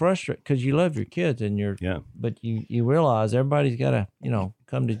so frustrated because you love your kids but you realize everybody's got to,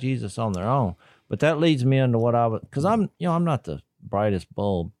 come to Jesus on their own. But that leads me into what because I'm not the brightest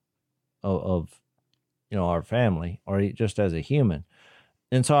bulb of our family or just as a human.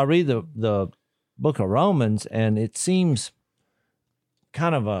 And so I read the book of Romans, and it seems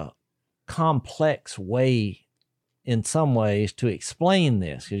kind of a complex way in some ways to explain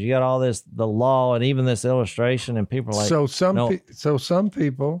this, because you got all this, the law, and even this illustration, and people are like, so some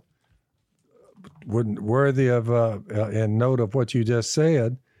people wouldn't worthy of in note of what you just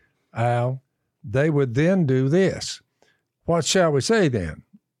said, Al, they would then do this. What shall we say then?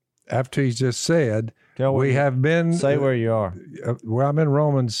 After he just said, we have been... Say where you are. Well, I'm in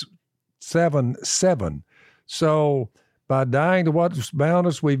Romans 7:7. So by dying to what's bound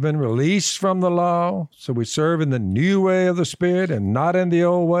us, we've been released from the law. So we serve in the new way of the Spirit and not in the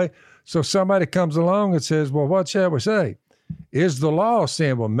old way. So somebody comes along and says, well, what shall we say? Is the law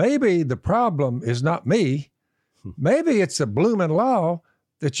sin? Well, maybe the problem is not me. Maybe it's the blooming law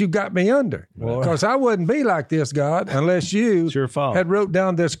that you got me under. Because I wouldn't be like this, God, unless you had wrote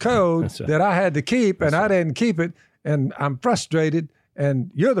down this code that I had to keep, and I didn't keep it, and I'm frustrated,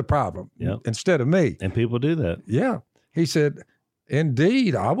 and you're the problem instead of me. And people do that. Yeah. He said,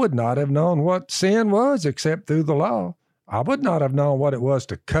 indeed, I would not have known what sin was except through the law. I would not have known what it was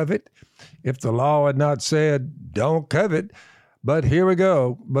to covet if the law had not said, don't covet. But here we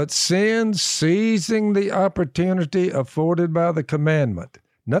go. But sin, seizing the opportunity afforded by the commandment,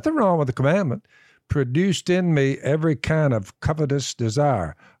 nothing wrong with the commandment, produced in me every kind of covetous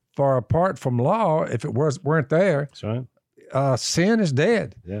desire. For apart from law, if it weren't there, that's right. Sin is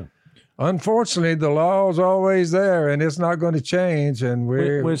dead. Yeah. Unfortunately, the law is always there, and it's not going to change. And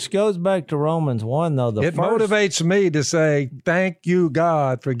which goes back to Romans 1, though. It motivates me to say, thank you,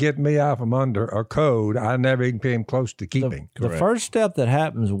 God, for getting me out from under a code I never even came close to keeping. The first step that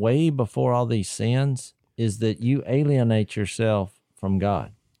happens way before all these sins is that you alienate yourself from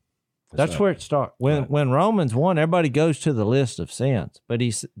God. That's where it starts. When Romans 1, everybody goes to the list of sins, but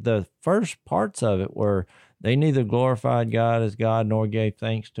the first parts of it were they neither glorified God as God nor gave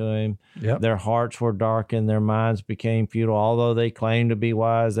thanks to him. Yep. Their hearts were darkened. Their minds became futile. Although they claimed to be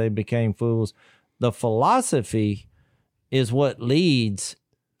wise, they became fools. The philosophy is what leads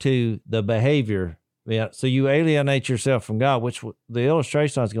to the behavior. Yeah. So you alienate yourself from God, which the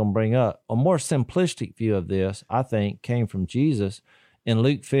illustration I was going to bring up, a more simplistic view of this, I think, came from Jesus in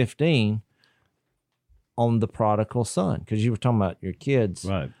Luke 15 on the prodigal son, because you were talking about your kids.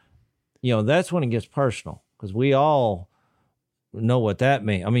 Right. That's when it gets personal, because we all know what that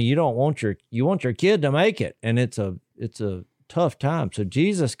means. I mean, you want your kid to make it, and it's a tough time. So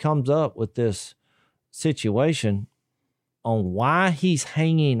Jesus comes up with this situation on why he's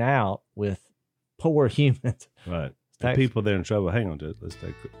hanging out with poor humans. Right. The people that are in trouble. Hang on to it. Let's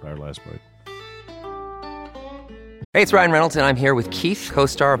take our last break. Hey, it's Ryan Reynolds, and I'm here with Keith,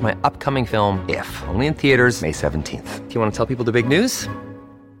 co-star of my upcoming film, If, only in theaters May 17th. Do you want to tell people the big news?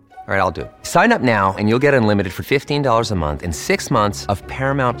 All right, I'll do it. Sign up now and you'll get unlimited for $15 a month and 6 months of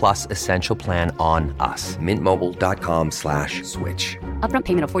Paramount Plus Essential Plan on us. MintMobile.com/switch. Upfront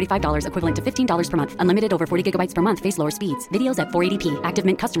payment of $45 equivalent to $15 per month. Unlimited over 40 gigabytes per month. Face lower speeds. Videos at 480p. Active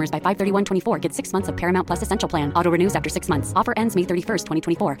Mint customers by 531.24 get 6 months of Paramount Plus Essential Plan. Auto renews after 6 months. Offer ends May 31st,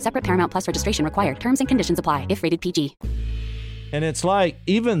 2024. Separate Paramount Plus registration required. Terms and conditions apply if rated PG. And it's like,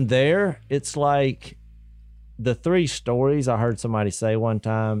 even there, it's like the three stories I heard somebody say one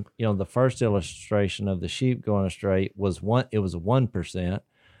time, the first illustration of the sheep going astray was 1%.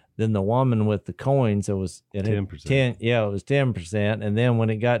 Then the woman with the coins, it was 10%. It was 10%. And then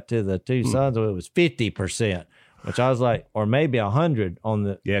when it got to the two sons, it was 50%, which I was like, or maybe 100 on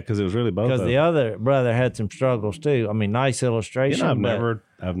the. Yeah, because it was really both. Because the other brother had some struggles too. I mean, nice illustration.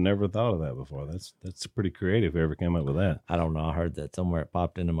 I've never thought of that before. That's pretty creative. Whoever came up with that. I don't know. I heard that somewhere. It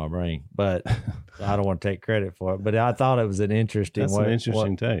popped into my brain, but I don't want to take credit for it. But I thought it was an interesting way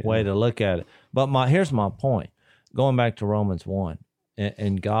to look at it. But here's my point. Going back to Romans 1,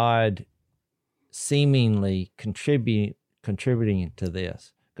 and God seemingly contributing to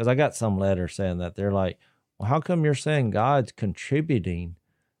this, because I got some letters saying that they're like, well, how come you're saying God's contributing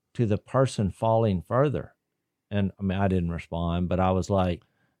to the person falling further? And I mean, I didn't respond, but I was like,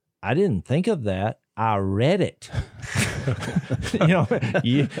 I didn't think of that. I read it.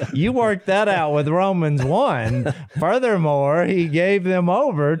 You worked that out with Romans 1. Furthermore, he gave them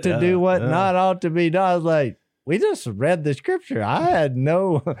over to do what not ought to be done. I was like, we just read the scripture. I had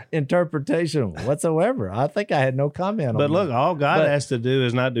no interpretation whatsoever. I think I had no comment on it. But look, all God has to do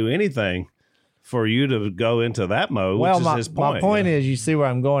is not do anything for you to go into that mode, which is his point. My point is, you see where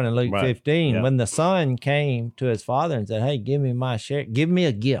I'm going in Luke 15. Yeah. When the son came to his father and said, hey, give me my share, give me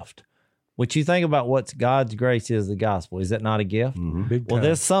a gift. What you think about what's God's grace is the gospel. Is that not a gift? Mm-hmm. Well,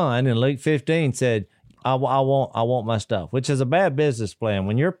 this son in Luke 15 said, I want my stuff, which is a bad business plan.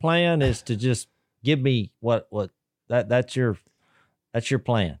 When your plan is to just give me that's your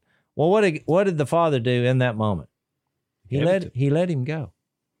plan. Well, what did the father do in that moment? He let him go.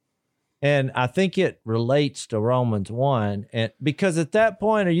 And I think it relates to Romans 1, and because at that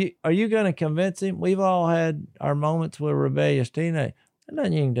point, are you going to convince him? We've all had our moments with rebellious teenagers. There's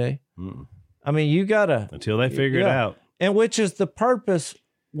nothing you can do. Mm-mm. I mean, you got to until they figure it out. And which is the purpose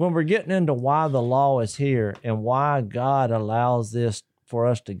when we're getting into why the law is here and why God allows this for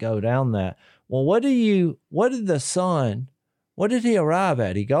us to go down that. Well, what did he arrive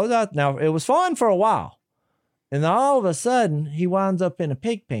at? He goes out. Now, it was fun for a while, and then all of a sudden, he winds up in a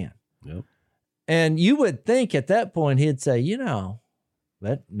pig pen. Yep. And you would think at that point he'd say,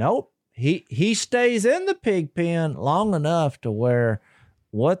 but nope. He stays in the pig pen long enough to where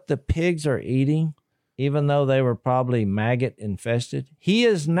what the pigs are eating, even though they were probably maggot infested, he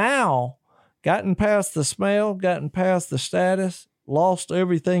has now gotten past the smell, gotten past the status, lost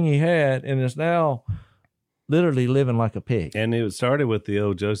everything he had, and is now literally living like a pig. And it started with the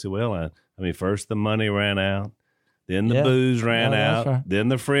old Josie Well line. I mean, first the money ran out. Then the booze ran out. Right. Then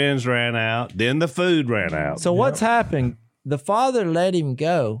the friends ran out. Then the food ran out. So what's happened? The father let him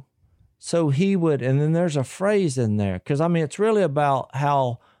go so he would, and then there's a phrase in there, because, I mean, it's really about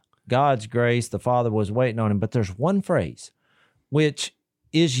how God's grace, the father was waiting on him, but there's one phrase which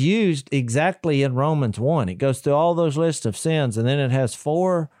is used exactly in Romans 1. It goes through all those lists of sins, and then it has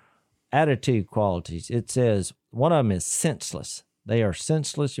 4 attitude qualities. It says one of them is senseless. They are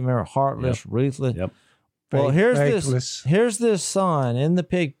senseless. You remember, heartless, ruthless. Yep. Well, here's this son in the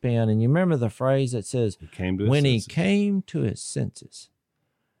pig pen, and you remember the phrase that says, he came to his senses.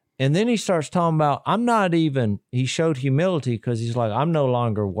 And then he starts talking about, he showed humility because he's like, I'm no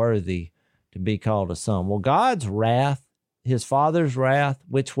longer worthy to be called a son. Well, God's wrath, his father's wrath,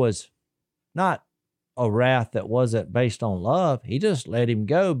 which was not a wrath that wasn't based on love, he just let him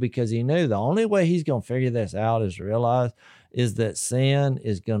go because he knew the only way he's going to figure this out is that sin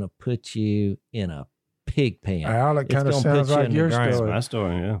is going to put you in a pig pen. Al, it kind of sounds like your story. That's my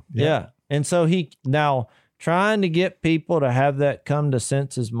story, yeah. And so now trying to get people to have that come to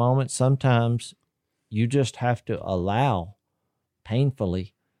senses moment, sometimes you just have to allow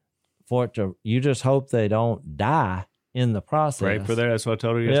painfully for it to, you just hope they don't die in the process. Pray for that. That's what I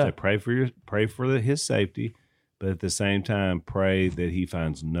told her yesterday. Pray for his safety, but at the same time, pray that he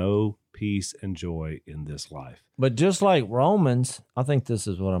finds no peace and joy in this life. But just like Romans, I think this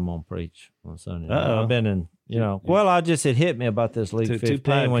is what I'm going to preach on Sunday. I've been in, it hit me about this Luke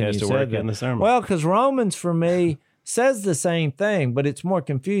 15 when you said that. In the sermon. Well, because Romans for me says the same thing, but it's more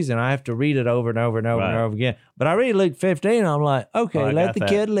confusing. I have to read it over and over and over and over again. But I read Luke 15, and I'm like, okay, let the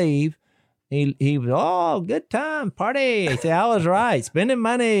kid leave. he was, oh, good time, party. He said, I was right, spending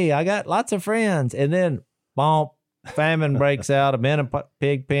money. I got lots of friends. And then, bump, famine breaks out, I'm in a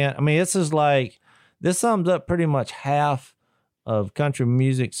pig pen. I mean, this sums up pretty much half of country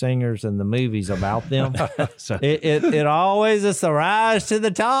music singers and the movies about them. So, It always is the rise to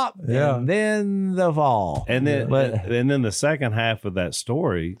the top Yeah. and then the fall. and then But- and then the second half of that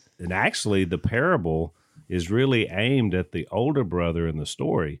story, and actually the parable is really aimed at the older brother in the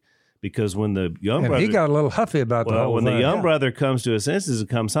story, because when the young And brother he got a little huffy about the well, whole when thing. the young brother comes to his senses and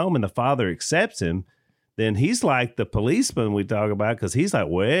comes home and the father accepts him, then he's like the policeman we talk about, because he's like,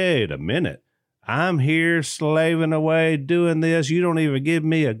 wait a minute. I'm here slaving away doing this. You don't even give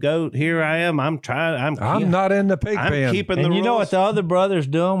me a goat. Here I am. I'm not in the pig I'm pen. keeping the And you know rules. what the other brother's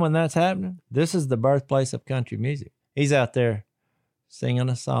doing when that's happening? This is the birthplace of country music. He's out there singing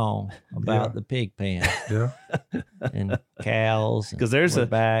a song about Yeah. the pig pen Yeah. and cows. 'Cause there's we're a-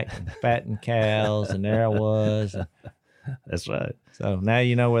 back and fatting cows, and there I was. And That's right. so now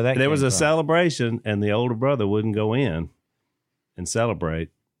you know where that There came was a from. celebration, and the older brother wouldn't go in and celebrate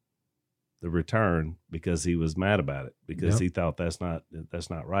the return because he was mad about it, because Yep. he thought that's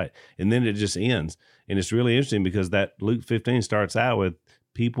not right. And then it just ends. And it's really interesting because that Luke 15 starts out with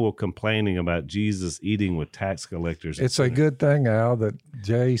people complaining about Jesus eating with tax collectors. It's a good thing, Al, that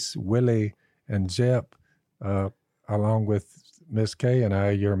Jace, Willie, and Jep, along with Miss Kay and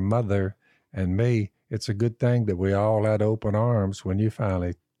I, your mother and me, it's a good thing that we all had open arms when you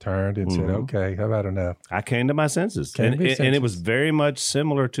finally turned and said, Mhm. okay, I've had enough. I came to my senses, Came to and, your and it was senses. very much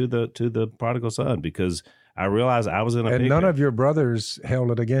similar to the prodigal son, because I realized I was in a And pig none pen. of your brothers held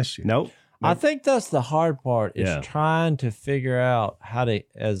it against you. Nope. I think that's the hard part is Yeah. trying to figure out how to,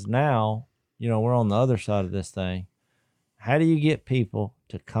 as now, we're on the other side of this thing. How do you get people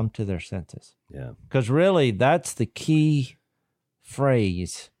to come to their senses? Yeah. Because really, that's the key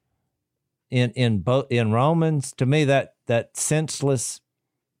phrase in Romans. To me, that senseless,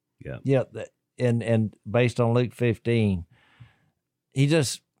 Yeah. and based on Luke 15,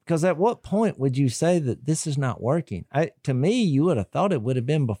 because at what point would you say that this is not working? To me, you would have thought it would have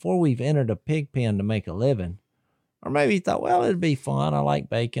been before we've entered a pig pen to make a living, or maybe you thought, well, it'd be fun. I like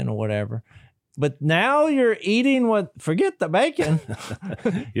bacon or whatever. But now you're eating forget the bacon.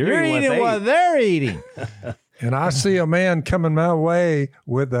 You're eating what they're eating. And I see a man coming my way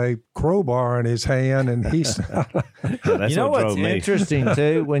with a crowbar in his hand, and he's That's You know what what's drove me. interesting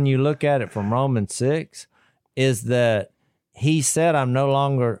too, when you look at it from Romans 6, is that he said, I'm no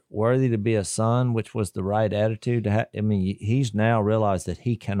longer worthy to be a son, which was the right attitude to have. I mean, he's now realized that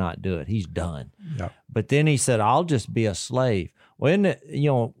he cannot do it. He's done. Yeah. But then he said, I'll just be a slave. Well, isn't it,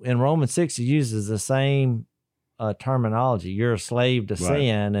 in Romans 6, he uses the same terminology. You're a slave to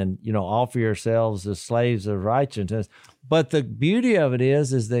sin, and, offer yourselves as slaves of righteousness. But the beauty of it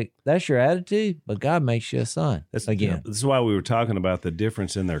is that that's your attitude, but God makes you a son again. This is why we were talking about the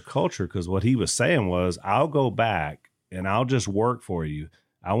difference in their culture, because what he was saying was, I'll go back and I'll just work for you.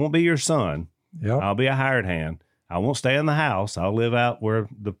 I won't be your son. Yep. I'll be a hired hand. I won't stay in the house. I'll live out where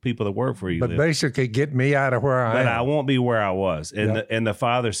the people that work for you but live. basically get me out of where I But am. I won't be where I was. And Yep. the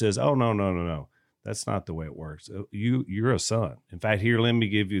father says, oh, no. That's not the way it works. You're a son. In fact, here, let me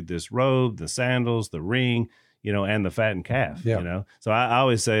give you this robe, the sandals, the ring, and the fattened calf, Yeah. So I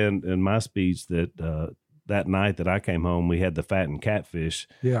always say in my speech that that night that I came home, we had the fattened catfish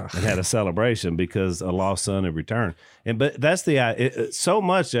Yeah. and had a celebration because a lost son had returned. But that's so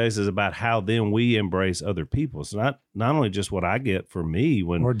much, Jace, is about how then we embrace other people. It's not only just what I get for me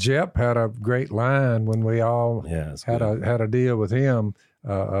when Or Jep had a great line when we all it's had good. a deal with him,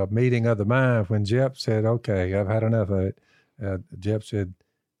 a meeting of the mind. When Jep said, "Okay, I've had enough of it," Jep said,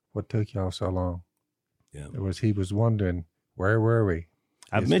 "What took y'all so long?" Yeah. He was wondering, where were we?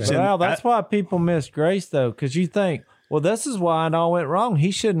 I've Yes, mentioned Well, that's why people miss grace, though, because you think, well, this is why it all went wrong.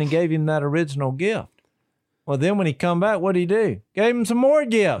 He shouldn't have gave him that original gift. Well, then when he come back, what did he do? Gave him some more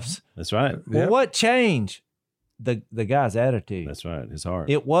gifts. That's right. Well, what changed? The guy's attitude. That's right. His heart.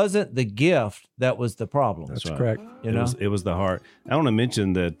 It wasn't the gift that was the problem. That's right. correct. It was the heart. I want to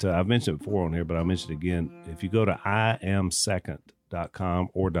mention that I've mentioned it before on here, but I'll mention it again. If you go to iamsecond.com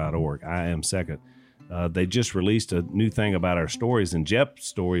or .org, I am second. They just released a new thing about our stories, and Jep's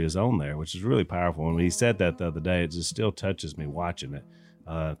story is on there, which is really powerful. And when he said that the other day, it just still touches me watching it.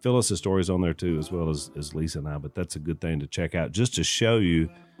 Phyllis's story is on there too, as well as Lisa and I, but that's a good thing to check out just to show you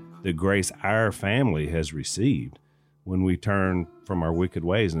the grace our family has received when we turn from our wicked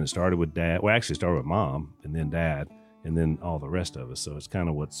ways. And it started with Dad. Well, actually, it started with Mom and then Dad and then all the rest of us. So it's kind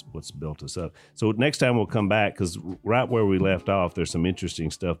of what's built us up. So next time we'll come back, because right where we left off, there's some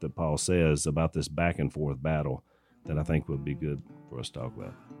interesting stuff that Paul says about this back and forth battle that I think would be good for us to talk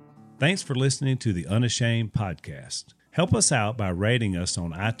about. Thanks for listening to the Unashamed podcast. Help us out by rating us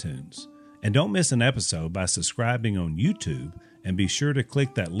on iTunes. And don't miss an episode by subscribing on YouTube, and be sure to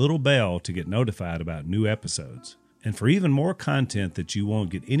click that little bell to get notified about new episodes. And for even more content that you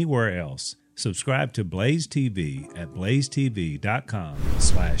won't get anywhere else, subscribe to Blaze TV at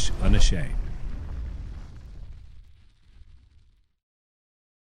blazetv.com/unashamed.